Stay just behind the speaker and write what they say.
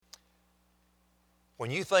When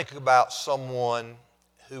you think about someone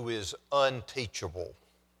who is unteachable,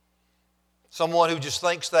 someone who just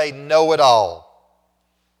thinks they know it all,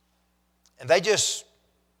 and they just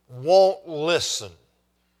won't listen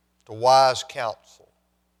to wise counsel,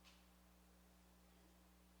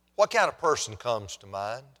 what kind of person comes to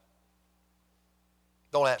mind?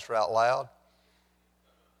 Don't answer out loud.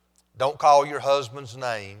 Don't call your husband's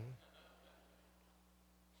name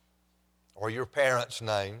or your parents'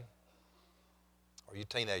 name or your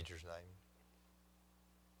teenager's name.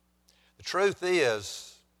 The truth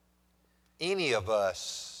is, any of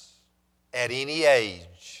us at any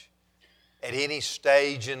age, at any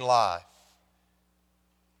stage in life,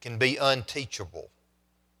 can be unteachable.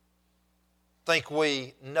 Think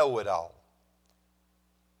we know it all.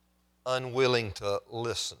 Unwilling to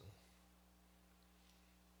listen.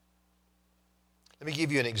 Let me give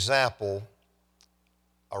you an example,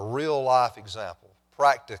 a real life example,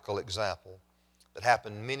 practical example that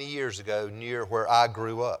happened many years ago near where I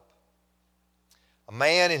grew up. A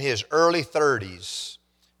man in his early 30s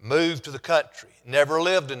moved to the country, never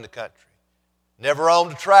lived in the country, never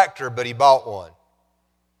owned a tractor, but he bought one.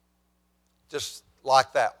 Just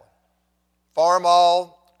like that one. Farm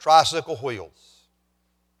all, tricycle wheels.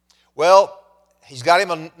 Well, he's got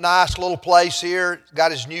him a nice little place here,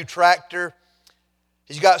 got his new tractor.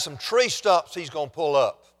 He's got some tree stumps he's going to pull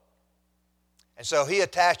up. And so he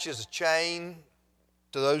attaches a chain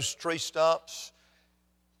to those tree stumps,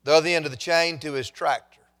 the other end of the chain to his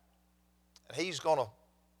tractor. And he's going to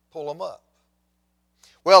pull them up.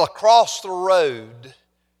 Well, across the road,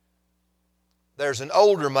 there's an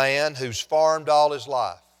older man who's farmed all his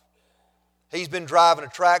life. He's been driving a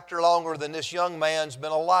tractor longer than this young man's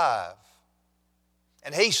been alive.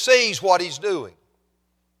 And he sees what he's doing.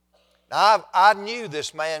 Now, I knew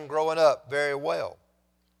this man growing up very well.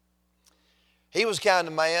 He was the kind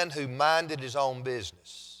of man who minded his own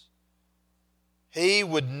business. He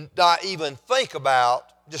would not even think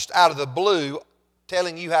about, just out of the blue,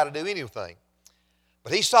 telling you how to do anything.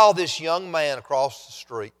 But he saw this young man across the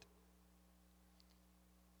street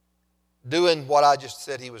doing what I just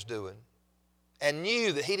said he was doing, and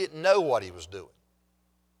knew that he didn't know what he was doing.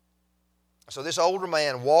 So this older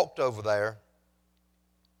man walked over there,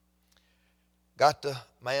 got the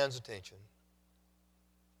man's attention.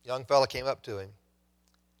 Young fella came up to him,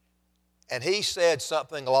 and he said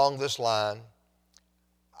something along this line: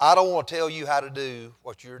 I don't want to tell you how to do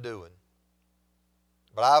what you're doing,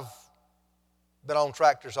 but I've been on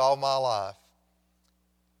tractors all my life,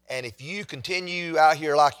 and if you continue out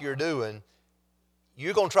here like you're doing,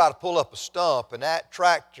 you're going to try to pull up a stump, and that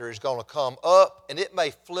tractor is going to come up, and it may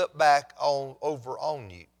flip back over on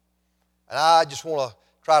you. And I just want to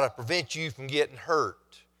try to prevent you from getting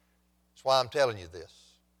hurt. That's why I'm telling you this.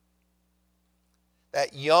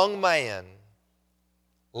 That young man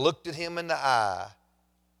looked at him in the eye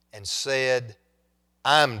and said,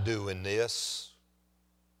 I'm doing this,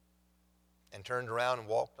 and turned around and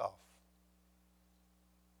walked off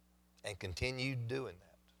and continued doing that.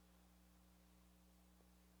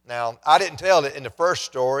 Now, I didn't tell it in the first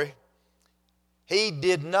story. He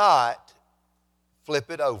did not flip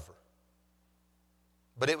it over,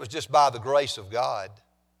 but it was just by the grace of God.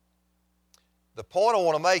 The point I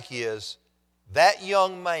want to make is that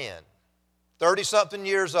young man, 30-something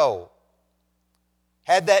years old,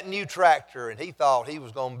 had that new tractor, and he thought he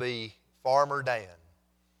was going to be Farmer Dan.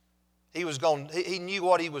 He knew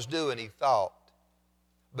what he was doing, he thought,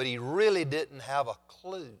 but he really didn't have a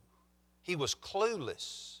clue. He was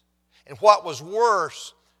clueless. And what was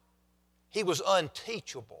worse, he was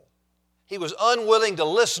unteachable. He was unwilling to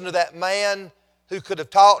listen to that man who could have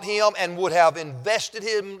taught him and would have invested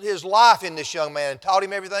his life in this young man and taught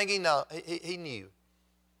him everything he knew.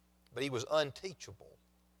 But he was unteachable.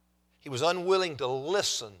 He was unwilling to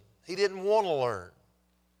listen. He didn't want to learn.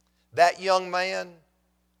 That young man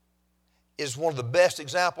is one of the best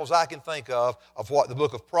examples I can think of what the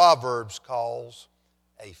book of Proverbs calls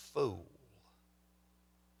a fool.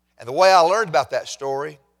 And the way I learned about that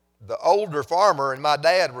story, the older farmer and my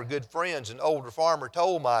dad were good friends. An older farmer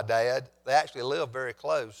told my dad, they actually lived very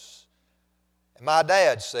close, and my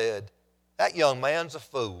dad said, that young man's a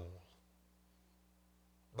fool.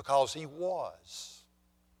 Because he was.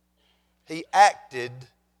 He acted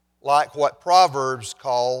like what Proverbs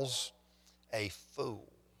calls a fool.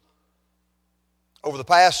 Over the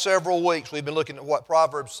past several weeks, we've been looking at what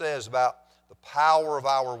Proverbs says about the power of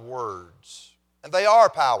our words. And they are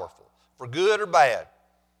powerful, for good or bad.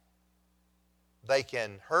 They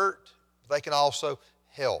can hurt, they can also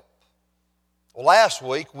help. Well, last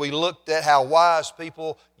week we looked at how wise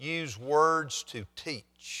people use words to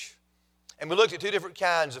teach. And we looked at two different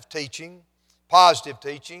kinds of teaching. Positive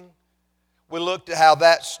teaching, we looked at how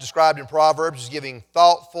that's described in Proverbs as giving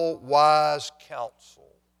thoughtful, wise counsel.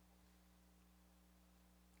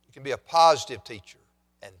 You can be a positive teacher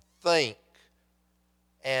and think,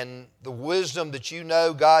 and the wisdom that you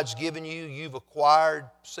know God's given you, you've acquired,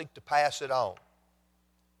 seek to pass it on.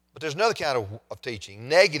 But there's another kind of teaching,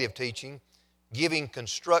 negative teaching, giving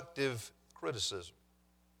constructive criticism,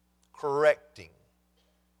 correcting.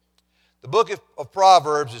 The book of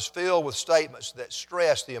Proverbs is filled with statements that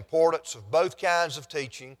stress the importance of both kinds of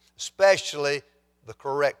teaching, especially the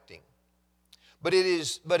correcting. But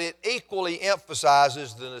it equally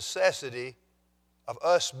emphasizes the necessity of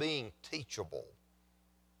us being teachable.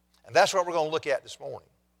 And that's what we're going to look at this morning.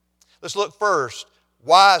 Let's look first.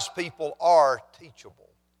 Wise people are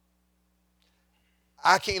teachable.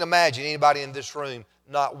 I can't imagine anybody in this room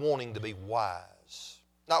not wanting to be wise,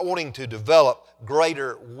 not wanting to develop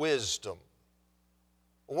greater wisdom.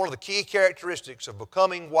 One of the key characteristics of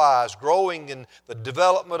becoming wise, growing in the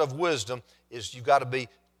development of wisdom, is you've got to be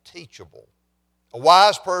teachable. A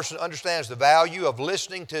wise person understands the value of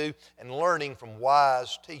listening to and learning from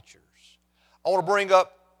wise teachers. I want to bring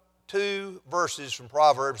up 2 verses from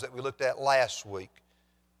Proverbs that we looked at last week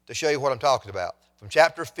to show you what I'm talking about. From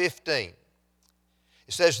chapter 15.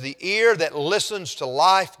 It says, "The ear that listens to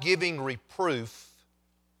life-giving reproof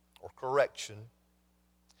or correction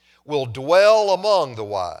will dwell among the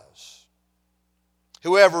wise.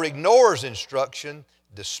 Whoever ignores instruction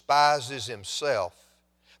despises himself,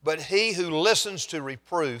 but he who listens to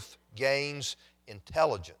reproof gains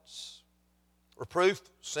intelligence." Reproof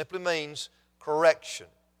simply means correction,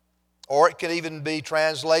 or it can even be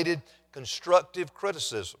translated constructive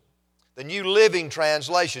criticism. The New Living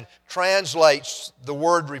Translation translates the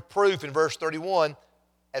word reproof in verse 31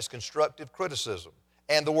 as constructive criticism,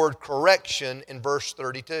 and the word correction in verse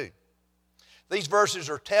 32. These verses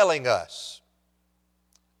are telling us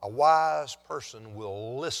a wise person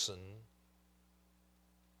will listen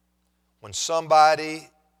when somebody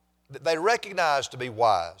that they recognize to be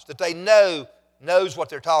wise, that they knows what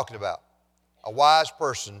they're talking about. A wise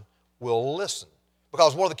person will listen,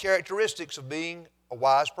 because one of the characteristics of being a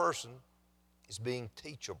wise person is being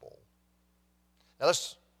teachable. Now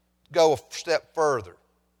let's go a step further.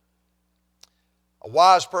 A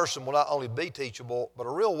wise person will not only be teachable, but a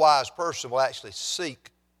real wise person will actually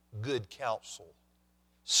seek good counsel.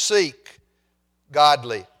 Seek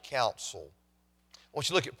godly counsel. I want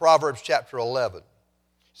you to look at Proverbs chapter 11. It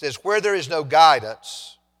says, "Where there is no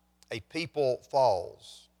guidance, a people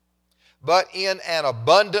falls. But in an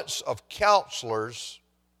abundance of counselors,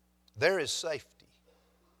 there is safety."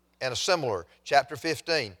 And a similar, chapter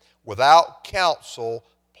 15, "Without counsel,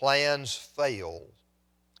 plans fail.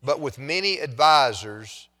 But with many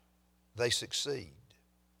advisors, they succeed."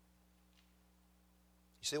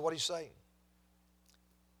 You see what he's saying?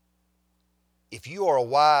 If you are a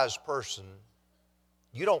wise person,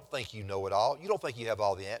 you don't think you know it all. You don't think you have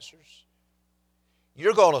all the answers.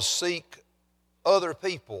 You're going to seek other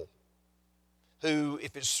people who,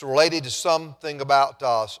 if it's related to something about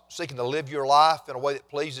seeking to live your life in a way that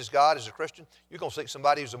pleases God as a Christian, you're going to seek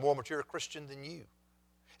somebody who's a more mature Christian than you.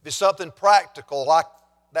 If it's something practical, like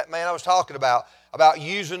that man I was talking about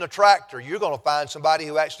using a tractor, you're going to find somebody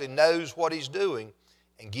who actually knows what he's doing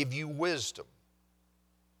and give you wisdom.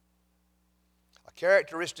 A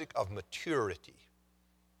characteristic of maturity,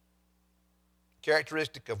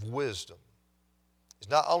 characteristic of wisdom, is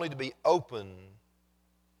not only to be open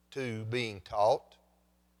to being taught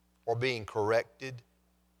or being corrected,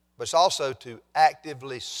 but it's also to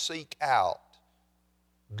actively seek out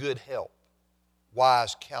good help,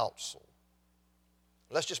 wise counsel.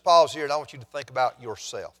 Let's just pause here, and I want you to think about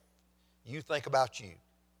yourself. You think about you.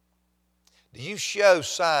 Do you show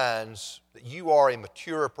signs that you are a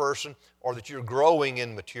mature person or that you're growing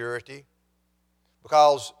in maturity?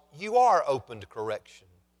 Because you are open to correction.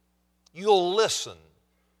 You'll listen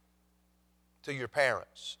to your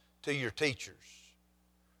parents, to your teachers,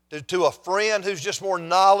 to a friend who's just more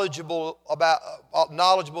knowledgeable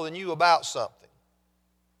than you about something.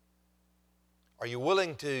 Are you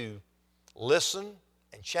willing to listen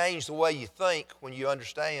and change the way you think when you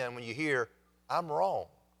understand, when you hear, "I'm wrong"?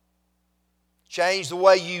 Change the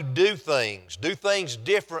way you do things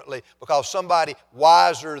differently because somebody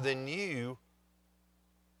wiser than you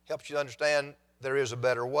helps you understand there is a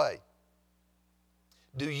better way.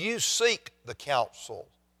 Do you seek the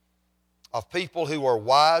counsel of people who are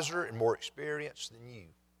wiser and more experienced than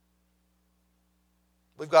you?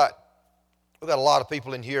 We've got a lot of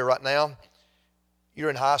people in here right now. You're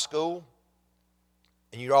in high school,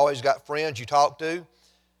 and you always got friends you talk to.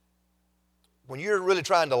 When you're really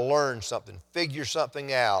trying to learn something, figure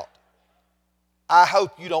something out, I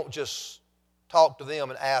hope you don't just talk to them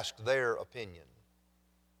and ask their opinion.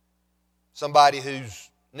 Somebody who's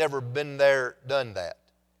never been there, done that.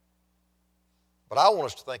 But I want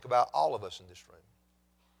us to think about all of us in this room.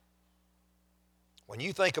 When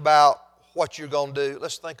you think about what you're going to do,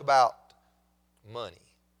 let's think about money.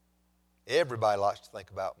 Everybody likes to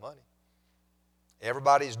think about money.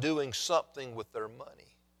 Everybody's doing something with their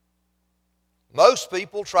money. Most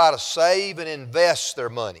people try to save and invest their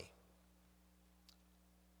money.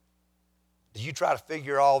 Do you try to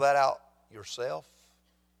figure all that out yourself?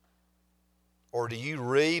 Or do you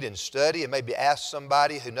read and study and maybe ask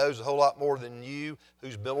somebody who knows a whole lot more than you,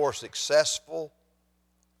 who's been more successful,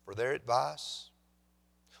 for their advice?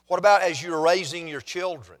 What about as you're raising your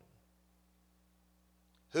children?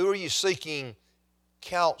 Who are you seeking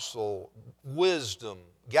counsel, wisdom,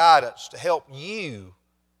 guidance to help you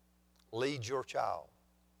lead your child?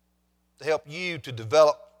 To help you to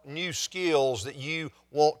develop new skills that you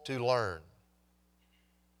want to learn?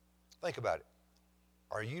 Think about it.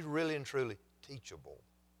 Are you really and truly teachable,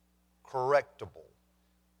 correctable?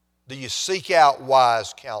 Do you seek out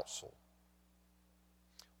wise counsel?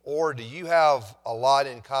 Or do you have a lot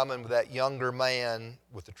in common with that younger man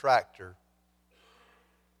with the tractor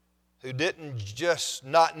who didn't just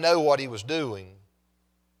not know what he was doing,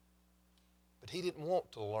 but he didn't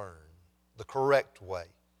want to learn the correct way?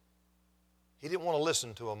 He didn't want to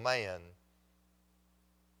listen to a man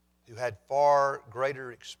who had far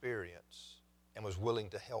greater experience and was willing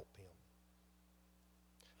to help him.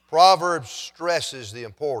 Proverbs stresses the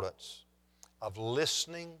importance of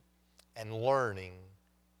listening and learning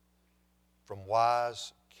from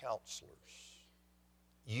wise counselors.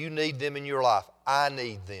 You need them in your life. I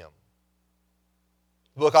need them.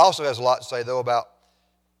 The book also has a lot to say, though, about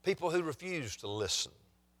people who refuse to listen,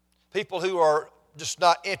 people who are just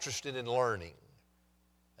not interested in learning.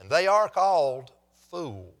 And they are called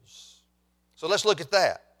fools. So let's look at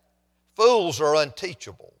that. Fools are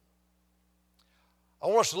unteachable. I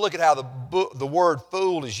want us to look at how the word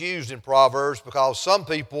fool is used in Proverbs, because some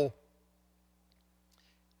people,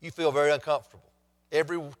 you feel very uncomfortable.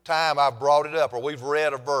 Every time I've brought it up or we've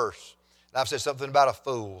read a verse and I've said something about a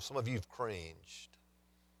fool, some of you have cringed.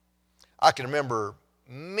 I can remember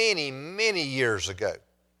many, many years ago,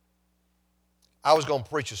 I was going to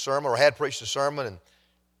preach a sermon, or had preached a sermon, and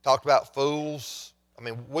talked about fools. I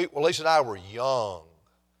mean, Lisa and I were young.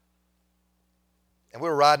 And we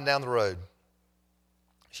were riding down the road.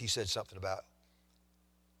 She said something about,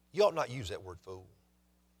 you ought not use that word fool.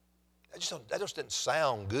 That just didn't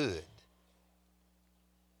sound good.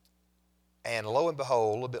 And lo and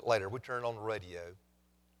behold, a little bit later, we turned on the radio,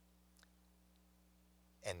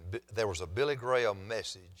 and there was a Billy Graham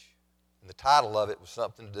message, and the title of it was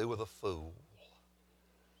something to do with a fool.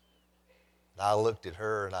 And I looked at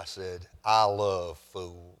her and I said, I love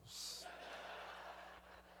fools.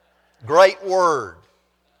 Great word.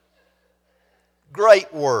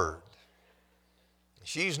 Great word.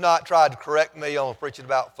 She's not tried to correct me on preaching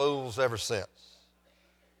about fools ever since.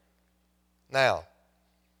 Now,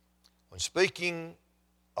 when speaking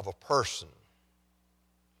of a person,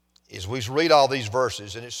 as we read all these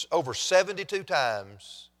verses, and it's over 72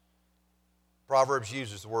 times, Proverbs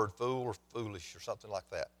uses the word fool or foolish or something like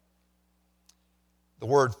that. The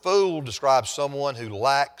word fool describes someone who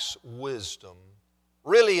lacks wisdom,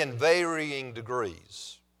 really in varying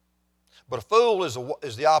degrees. But a fool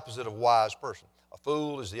is the opposite of a wise person. A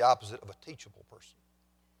fool is the opposite of a teachable person.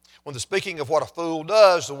 When speaking of what a fool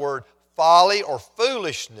does, the word folly or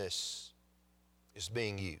foolishness is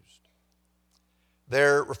being used.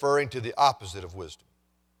 They're referring to the opposite of wisdom.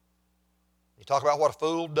 You talk about what a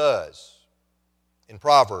fool does in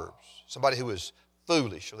Proverbs, somebody who is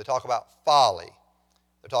foolish, or they talk about folly.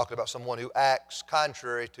 They're talking about someone who acts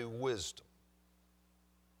contrary to wisdom.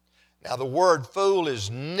 Now, the word fool is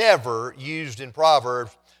never used in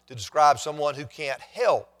Proverbs to describe someone who can't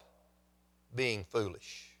help being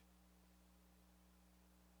foolish.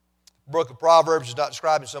 The book of Proverbs is not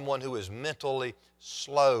describing someone who is mentally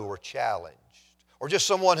slow or challenged, or just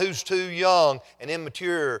someone who's too young and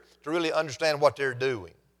immature to really understand what they're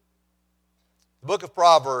doing. The book of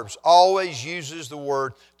Proverbs always uses the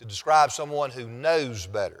word to describe someone who knows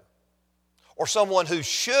better, or someone who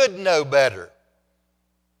should know better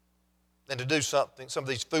than to do some of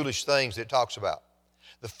these foolish things that it talks about.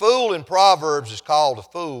 The fool in Proverbs is called a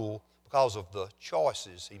fool because of the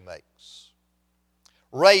choices he makes.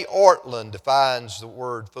 Ray Ortlund defines the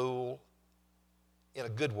word fool in a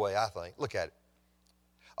good way, I think. Look at it.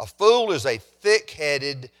 A fool is a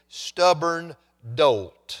thick-headed, stubborn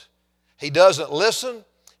dolt. He doesn't listen.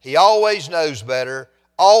 He always knows better,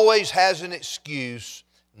 always has an excuse,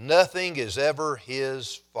 Nothing is ever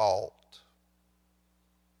his fault.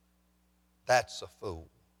 That's a fool,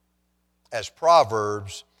 as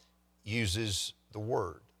Proverbs uses the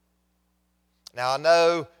word. Now I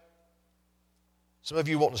know some of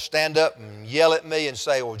you want to stand up and yell at me and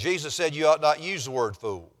say, well, Jesus said you ought not use the word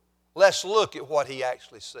fool. Let's look at what he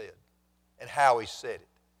actually said and how he said it.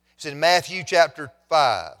 It's in Matthew chapter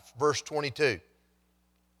 5, verse 22.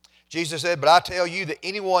 Jesus said, but I tell you that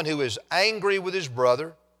anyone who is angry with his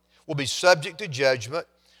brother will be subject to judgment.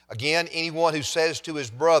 Again, anyone who says to his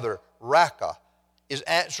brother, Raka, is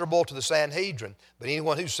answerable to the Sanhedrin. But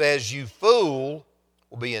anyone who says, you fool,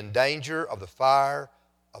 will be in danger of the fire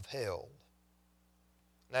of hell.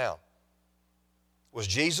 Now, was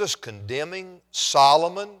Jesus condemning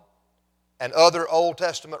Solomon and other Old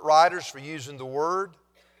Testament writers for using the word?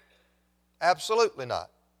 Absolutely not.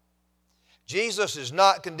 Jesus is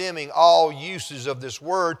not condemning all uses of this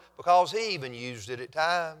word because he even used it at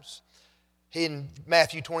times. In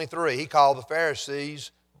Matthew 23, he called the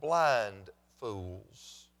Pharisees blind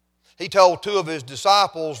fools. He told two of his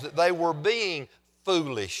disciples that they were being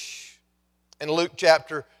foolish in Luke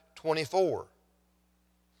chapter 24.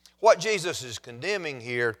 What Jesus is condemning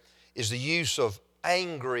here is the use of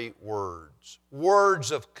angry words,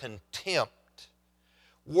 words of contempt,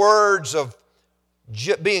 words of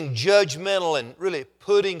being judgmental and really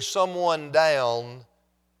putting someone down,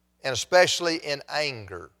 and especially in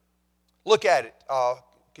anger. Look at it.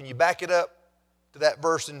 Can you back it up to that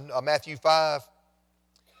verse in Matthew 5?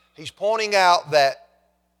 He's pointing out that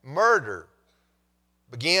murder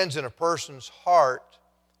begins in a person's heart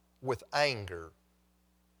with anger.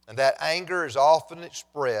 And that anger is often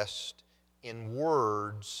expressed in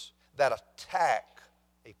words that attack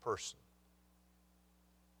a person.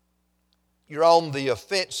 You're on the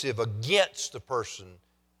offensive against the person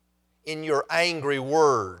in your angry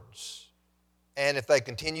words. And if they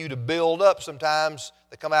continue to build up, sometimes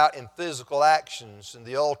they come out in physical actions, and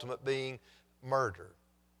the ultimate being murder.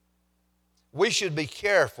 We should be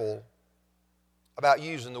careful about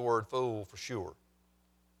using the word fool for sure.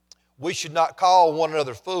 We should not call one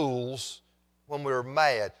another fools when we're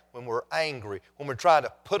mad, when we're angry, when we're trying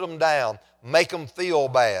to put them down, make them feel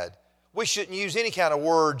bad. We shouldn't use any kind of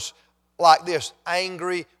words like this,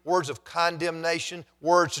 angry, words of condemnation,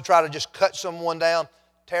 words to try to just cut someone down,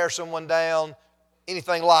 tear someone down,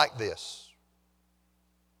 anything like this.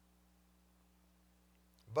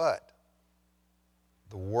 But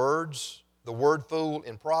the word fool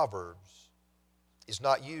in Proverbs is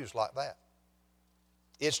not used like that.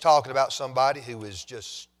 It's talking about somebody who is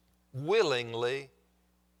just willingly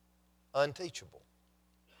unteachable.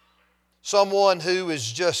 Someone who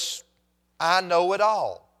is just, I know it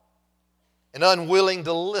all, and unwilling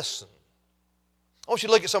to listen. I want you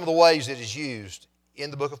to look at some of the ways it is used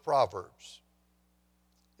in the book of Proverbs.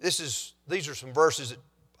 These are some verses that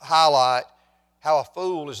highlight how a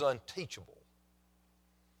fool is unteachable.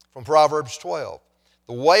 From Proverbs 12,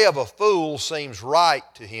 the way of a fool seems right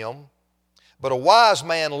to him, but a wise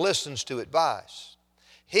man listens to advice.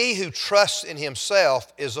 He who trusts in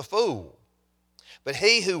himself is a fool, but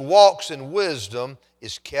he who walks in wisdom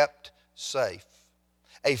is kept safe.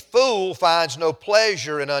 A fool finds no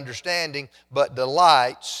pleasure in understanding, but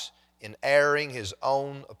delights in airing his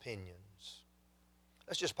own opinions.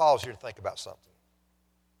 Let's just pause here and think about something.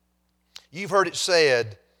 You've heard it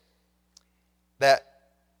said that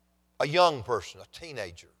a young person, a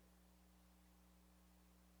teenager,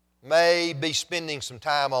 may be spending some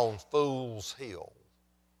time on Fool's Hill.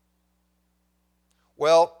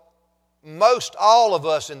 Well, most all of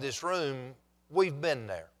us in this room, we've been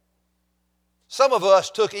there. Some of us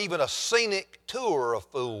took even a scenic tour of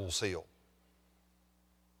Fool's Hill.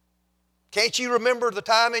 Can't you remember the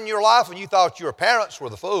time in your life when you thought your parents were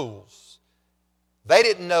the fools? They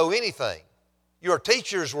didn't know anything. Your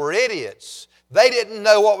teachers were idiots. They didn't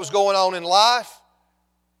know what was going on in life.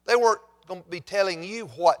 They weren't going to be telling you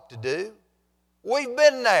what to do. We've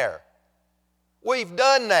been there. We've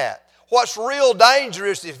done that. What's real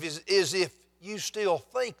dangerous is if you still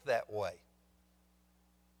think that way.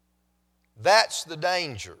 That's the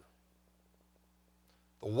danger.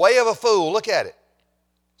 The way of a fool, look at it,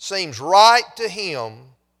 seems right to him.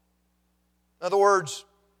 In other words,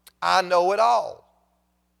 I know it all.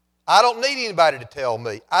 I don't need anybody to tell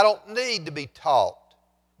me. I don't need to be taught.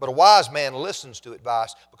 But a wise man listens to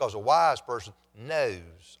advice because a wise person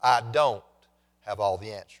knows I don't have all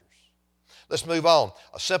the answers. Let's move on.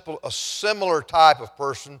 A similar type of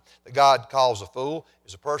person that God calls a fool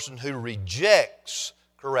is a person who rejects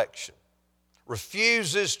correction,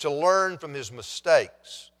 refuses to learn from his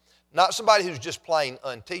mistakes. Not somebody who's just plain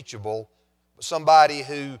unteachable, but somebody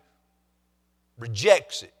who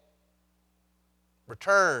rejects it,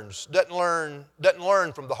 returns, doesn't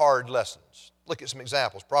learn from the hard lessons. Look at some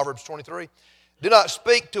examples. Proverbs 23. Do not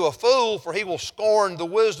speak to a fool, for he will scorn the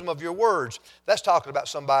wisdom of your words. That's talking about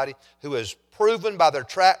somebody who has proven by their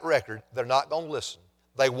track record they're not going to listen.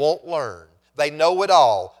 They won't learn. They know it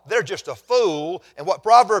all. They're just a fool. And what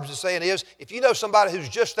Proverbs is saying is, if you know somebody who's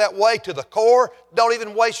just that way to the core, don't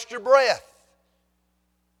even waste your breath.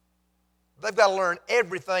 They've got to learn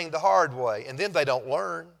everything the hard way, and then they don't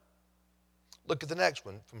learn. Look at the next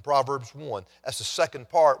one from Proverbs 1. That's the second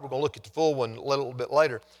part. We're going to look at the full one a little bit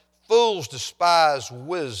later. Fools despise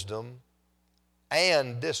wisdom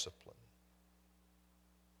and discipline.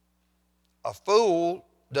 A fool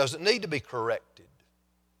doesn't need to be corrected.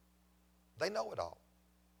 They know it all.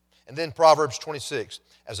 And then Proverbs 26.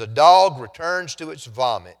 As a dog returns to its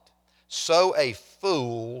vomit, so a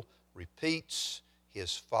fool repeats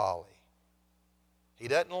his folly. He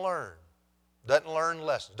doesn't learn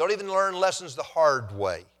lessons. Don't even learn lessons the hard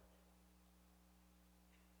way.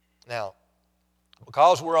 Now,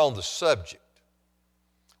 because we're on the subject,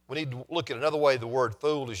 we need to look at another way the word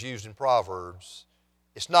fool is used in Proverbs.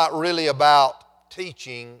 It's not really about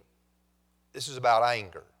teaching. This is about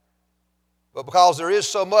anger. But because there is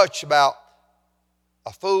so much about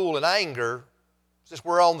a fool and anger, since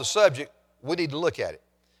we're on the subject, we need to look at it.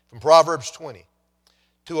 From Proverbs 20.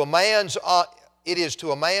 It is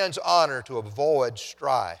to a man's honor to avoid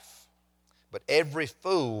strife, but every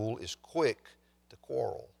fool is quick to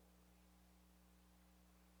quarrel.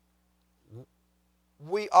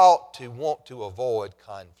 We ought to want to avoid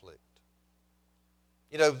conflict.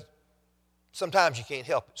 You know, sometimes you can't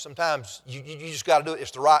help it. Sometimes you just got to do it. It's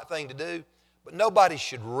the right thing to do. But nobody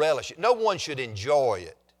should relish it. No one should enjoy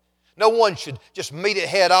it. No one should just meet it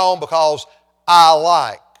head on because I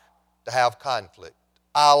like to have conflict.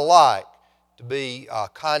 I like to be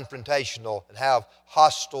confrontational and have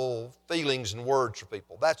hostile feelings and words for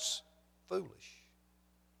people. That's foolish.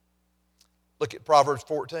 Look at Proverbs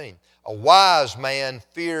 14. A wise man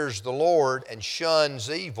fears the Lord and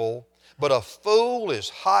shuns evil, but a fool is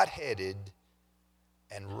hot-headed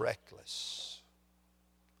and reckless.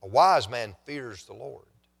 A wise man fears the Lord.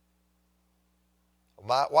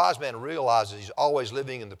 A wise man realizes he's always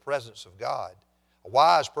living in the presence of God. A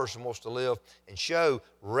wise person wants to live and show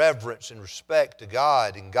reverence and respect to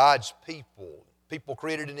God and God's people. People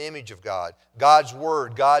created in the image of God. God's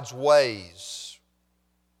Word, God's ways.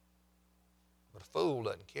 But a fool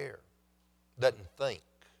doesn't care. Doesn't think.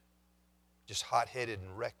 Just hot-headed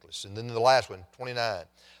and reckless. And then the last one, 29.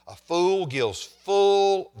 A fool gives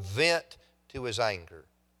full vent to his anger,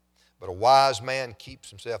 but a wise man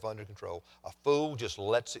keeps himself under control. A fool just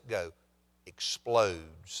lets it go.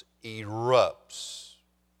 Explodes, erupts,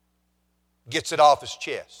 gets it off his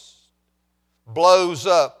chest, blows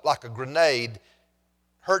up like a grenade,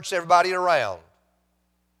 hurts everybody around,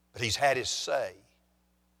 but he's had his say.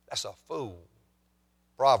 That's a fool,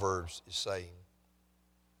 Proverbs is saying.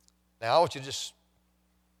 Now I want you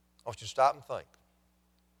to stop and think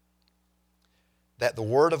that the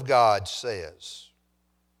Word of God says,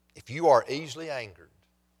 if you are easily angered,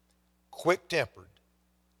 quick-tempered,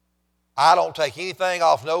 I don't take anything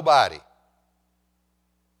off nobody,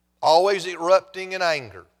 always erupting in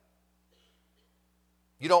anger,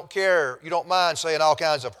 you don't care, you don't mind saying all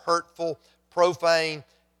kinds of hurtful, profane,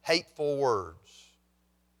 hateful words.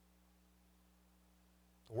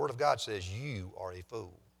 The Word of God says you are a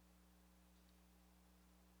fool.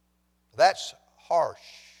 That's harsh.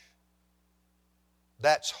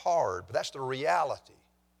 That's hard, but that's the reality.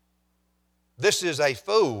 This is a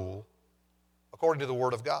fool according to the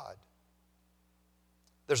Word of God.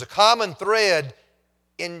 There's a common thread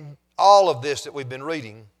in all of this that we've been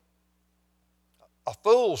reading. A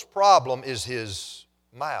fool's problem is his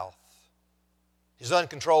mouth, his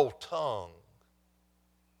uncontrolled tongue,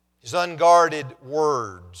 his unguarded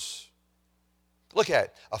words. Look at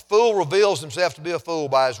it. A fool reveals himself to be a fool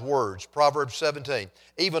by his words. Proverbs 17.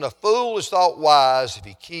 Even a fool is thought wise if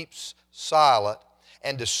he keeps silent,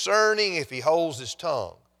 and discerning if he holds his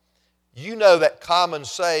tongue. You know that common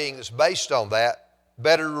saying that's based on that.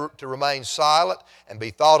 Better to remain silent and be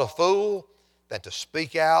thought a fool than to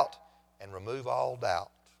speak out and remove all doubt.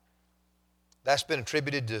 That's been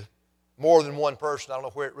attributed to more than one person. I don't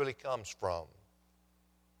know where it really comes from.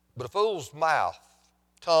 But a fool's mouth,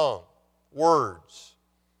 tongue, words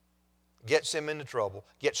gets him into trouble,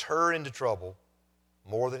 gets her into trouble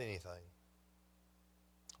more than anything.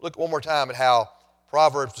 Look one more time at how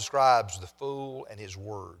Proverbs describes the fool and his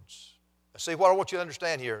words. Now, see, what I want you to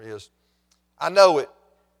understand here is, I know it,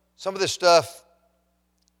 some of this stuff,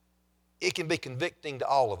 it can be convicting to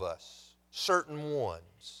all of us, certain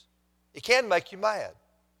ones. It can make you mad.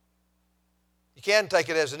 You can take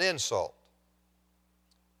it as an insult.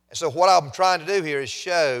 And so what I'm trying to do here is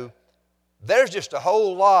show there's just a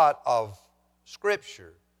whole lot of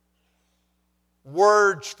Scripture,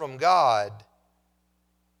 words from God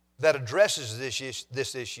that addresses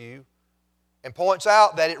this issue and points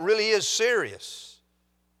out that it really is serious.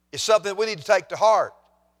 It's something that we need to take to heart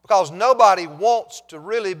because nobody wants to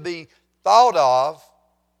really be thought of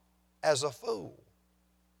as a fool.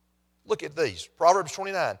 Look at these. Proverbs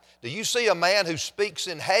 29. Do you see a man who speaks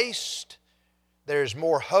in haste? There is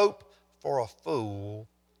more hope for a fool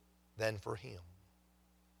than for him.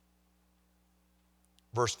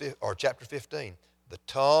 Chapter 15. The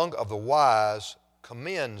tongue of the wise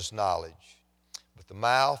commends knowledge, but the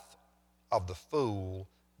mouth of the fool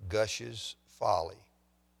gushes folly.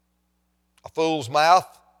 A fool's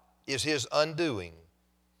mouth is his undoing,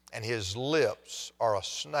 and his lips are a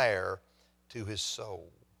snare to his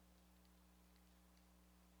soul.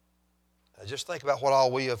 Now just think about what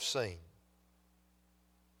all we have seen.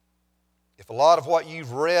 If a lot of what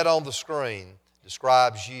you've read on the screen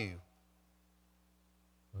describes you,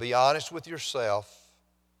 be honest with yourself,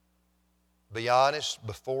 be honest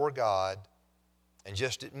before God, and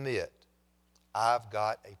just admit, I've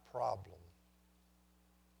got a problem.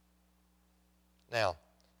 Now,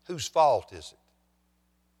 whose fault is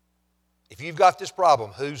it? If you've got this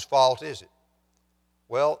problem, whose fault is it?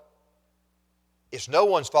 Well, it's no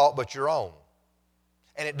one's fault but your own.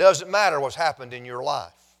 And it doesn't matter what's happened in your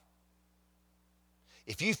life.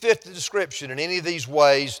 If you fit the description in any of these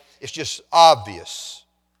ways, it's just obvious.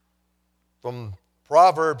 From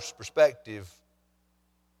Proverbs' perspective,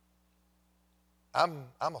 I'm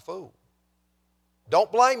a fool.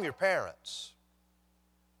 Don't blame your parents.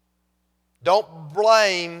 Don't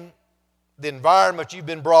blame the environment you've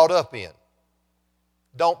been brought up in.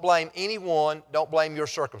 Don't blame anyone. Don't blame your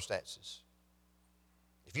circumstances.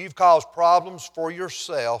 If you've caused problems for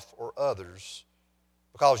yourself or others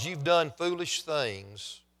because you've done foolish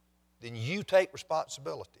things, then you take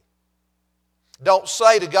responsibility. Don't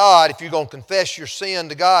say to God, if you're going to confess your sin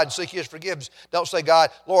to God and seek His forgiveness, don't say, God,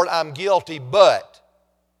 Lord, I'm guilty, but.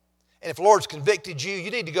 And if the Lord's convicted you, you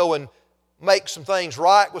need to go and make some things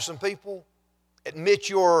right with some people. Admit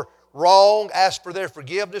you're wrong, ask for their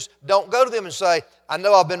forgiveness. Don't go to them and say, I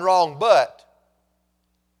know I've been wrong, but.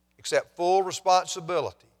 Accept full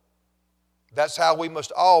responsibility. That's how we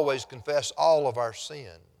must always confess all of our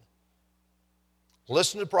sin.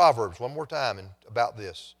 Listen to Proverbs one more time about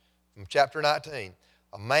this. From chapter 19.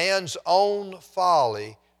 A man's own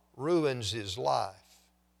folly ruins his life,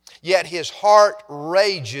 yet his heart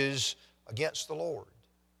rages against the Lord.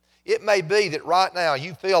 It may be that right now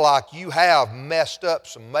you feel like you have messed up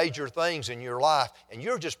some major things in your life and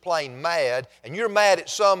you're just plain mad and you're mad at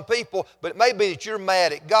some people, but it may be that you're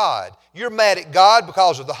mad at God. You're mad at God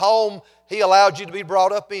because of the home He allowed you to be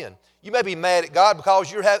brought up in. You may be mad at God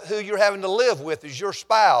because who you're having to live with is your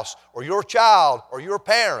spouse or your child or your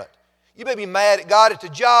parent. You may be mad at God at the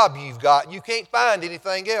job you've got and you can't find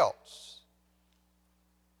anything else.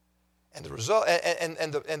 And the result,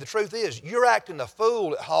 and the truth is, you're acting a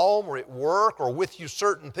fool at home or at work or with you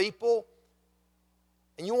certain people,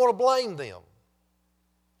 and you want to blame them.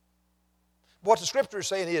 What the Scripture is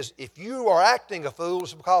saying is, if you are acting a fool,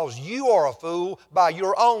 it's because you are a fool by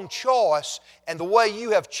your own choice and the way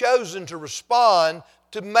you have chosen to respond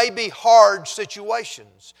to maybe hard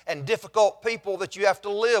situations and difficult people that you have to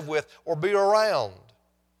live with or be around.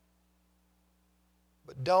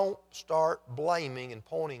 But don't start blaming and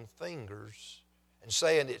pointing fingers and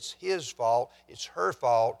saying it's his fault, it's her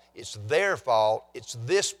fault, it's their fault, it's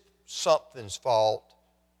this something's fault.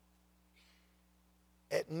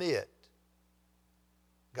 Admit,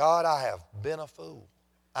 God, I have been a fool.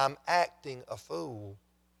 I'm acting a fool,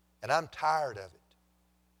 and I'm tired of it.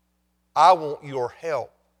 I want your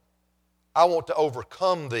help. I want to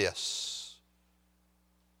overcome this.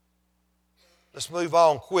 Let's move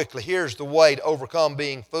on quickly. Here's the way to overcome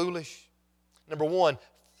being foolish. Number one,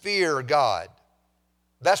 fear God.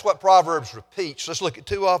 That's what Proverbs repeats. Let's look at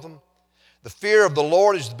two of them. The fear of the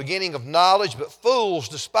Lord is the beginning of knowledge, but fools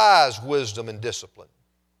despise wisdom and discipline.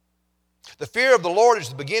 The fear of the Lord is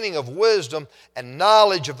the beginning of wisdom, and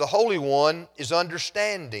knowledge of the Holy One is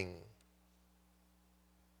understanding.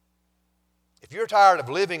 If you're tired of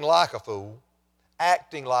living like a fool,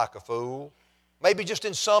 acting like a fool, maybe just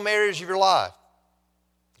in some areas of your life,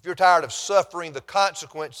 if you're tired of suffering the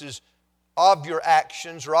consequences of your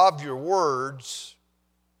actions or of your words,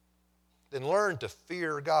 then learn to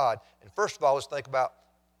fear God. And first of all, let's think about,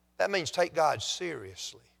 that means take God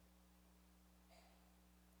seriously.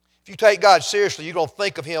 If you take God seriously, you're going to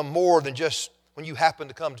think of Him more than just when you happen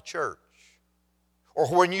to come to church, or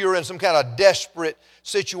when you're in some kind of desperate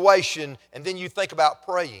situation and then you think about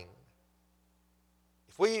praying.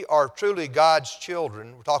 If we are truly God's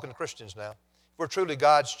children, we're talking to Christians now, if we're truly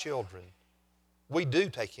God's children, we do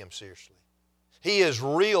take Him seriously. He is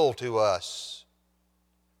real to us.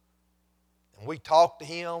 And we talk to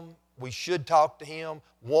Him, we should talk to Him,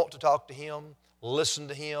 want to talk to Him, listen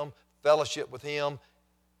to Him, fellowship with Him,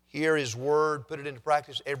 hear His Word, put it into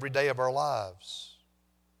practice every day of our lives.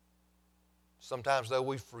 Sometimes, though,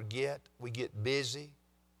 we forget, we get busy.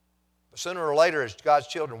 But sooner or later, as God's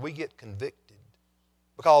children, we get convicted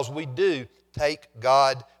because we do take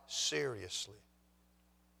God seriously.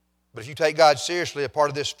 But if you take God seriously, a part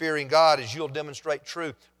of this fearing God is you'll demonstrate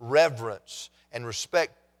true reverence and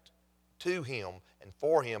respect to Him and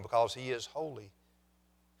for Him because He is holy.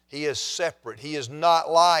 He is separate. He is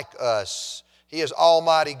not like us. He is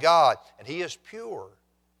Almighty God, and He is pure,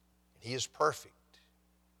 and He is perfect.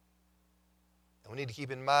 And we need to keep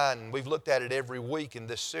in mind, and we've looked at it every week in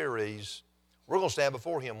this series, we're going to stand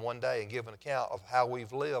before Him one day and give an account of how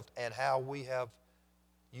we've lived and how we have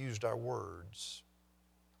used our words.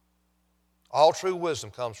 All true wisdom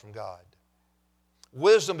comes from God.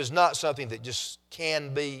 Wisdom is not something that just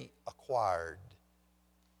can be acquired.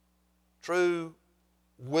 True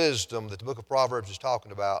wisdom that the book of Proverbs is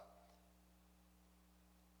talking about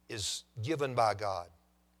is given by God.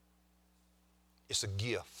 It's a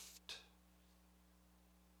gift.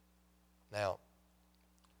 Now,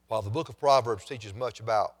 while the book of Proverbs teaches much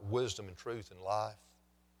about wisdom and truth in life,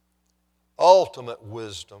 ultimate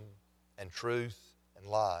wisdom and truth and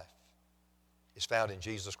life is found in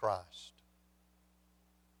Jesus Christ.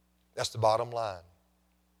 That's the bottom line.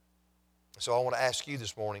 So I want to ask you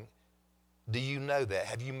this morning, do you know that?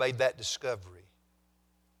 Have you made that discovery?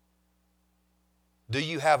 Do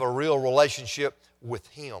you have a real relationship with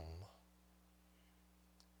Him?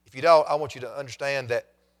 If you don't, I want you to understand that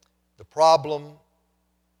the problem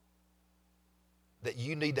that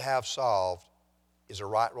you need to have solved is a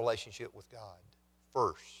right relationship with God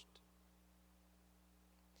first.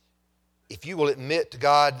 If you will admit to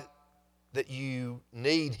God that you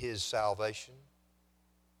need His salvation,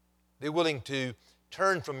 be willing to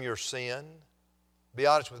turn from your sin, be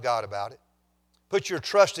honest with God about it, put your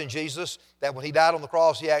trust in Jesus, that when He died on the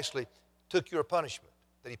cross, He actually took your punishment,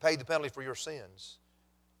 that He paid the penalty for your sins.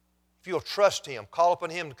 If you'll trust Him, call upon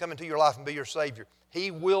Him to come into your life and be your Savior, He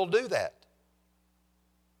will do that.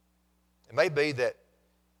 It may be that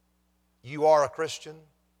you are a Christian,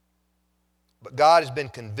 but God has been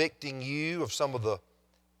convicting you of some of the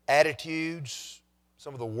attitudes,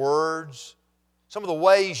 some of the words, some of the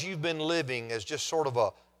ways you've been living as just sort of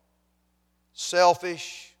a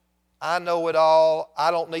selfish, I know it all, I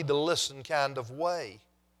don't need to listen kind of way.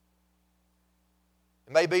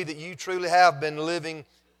 It may be that you truly have been living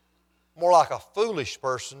more like a foolish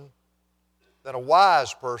person than a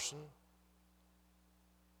wise person.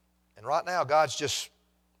 And right now, God's just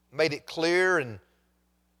made it clear and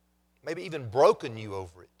maybe even broken you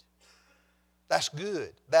over it. That's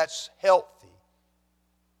good. That's healthy.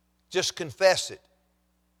 Just confess it.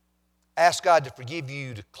 Ask God to forgive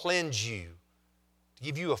you, to cleanse you, to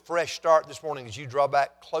give you a fresh start this morning as you draw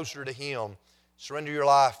back closer to Him. Surrender your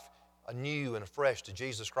life anew and afresh to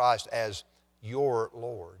Jesus Christ as your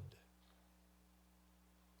Lord.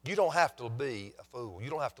 You don't have to be a fool. You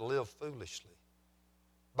don't have to live foolishly.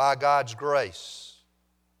 By God's grace,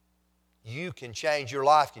 you can change. Your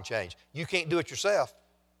life can change. You can't do it yourself,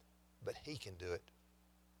 but He can do it.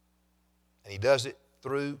 And He does it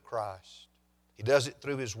through Christ. He does it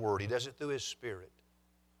through His Word. He does it through His Spirit.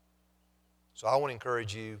 So I want to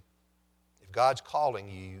encourage you, if God's calling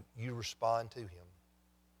you, you respond to Him.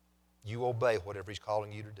 You obey whatever He's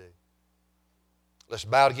calling you to do. Let's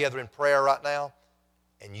bow together in prayer right now,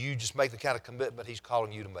 and you just make the kind of commitment He's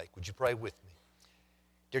calling you to make. Would you pray with me?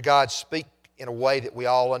 Dear God, speak in a way that we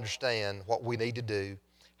all understand what we need to do,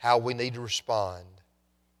 how we need to respond.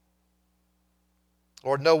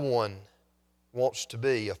 Lord, no one wants to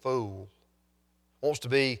be a fool, wants to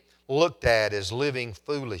be looked at as living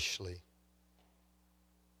foolishly.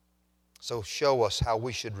 So show us how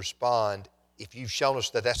we should respond if you've shown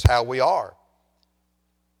us that that's how we are.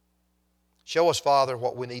 Show us, Father,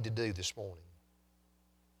 what we need to do this morning,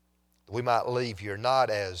 that we might leave here not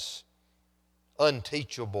as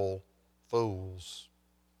unteachable fools,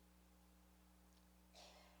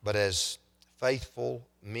 but as faithful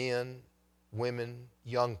men, women,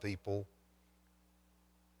 young people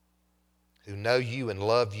who know You and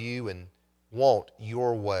love You and want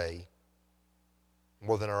Your way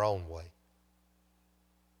more than our own way.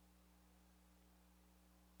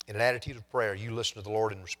 In an attitude of prayer, you listen to the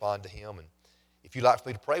Lord and respond to Him. And If you'd like for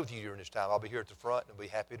me to pray with you during this time, I'll be here at the front and I'll be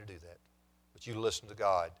happy to do that. But you listen to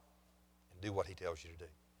God and do what He tells you to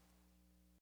do.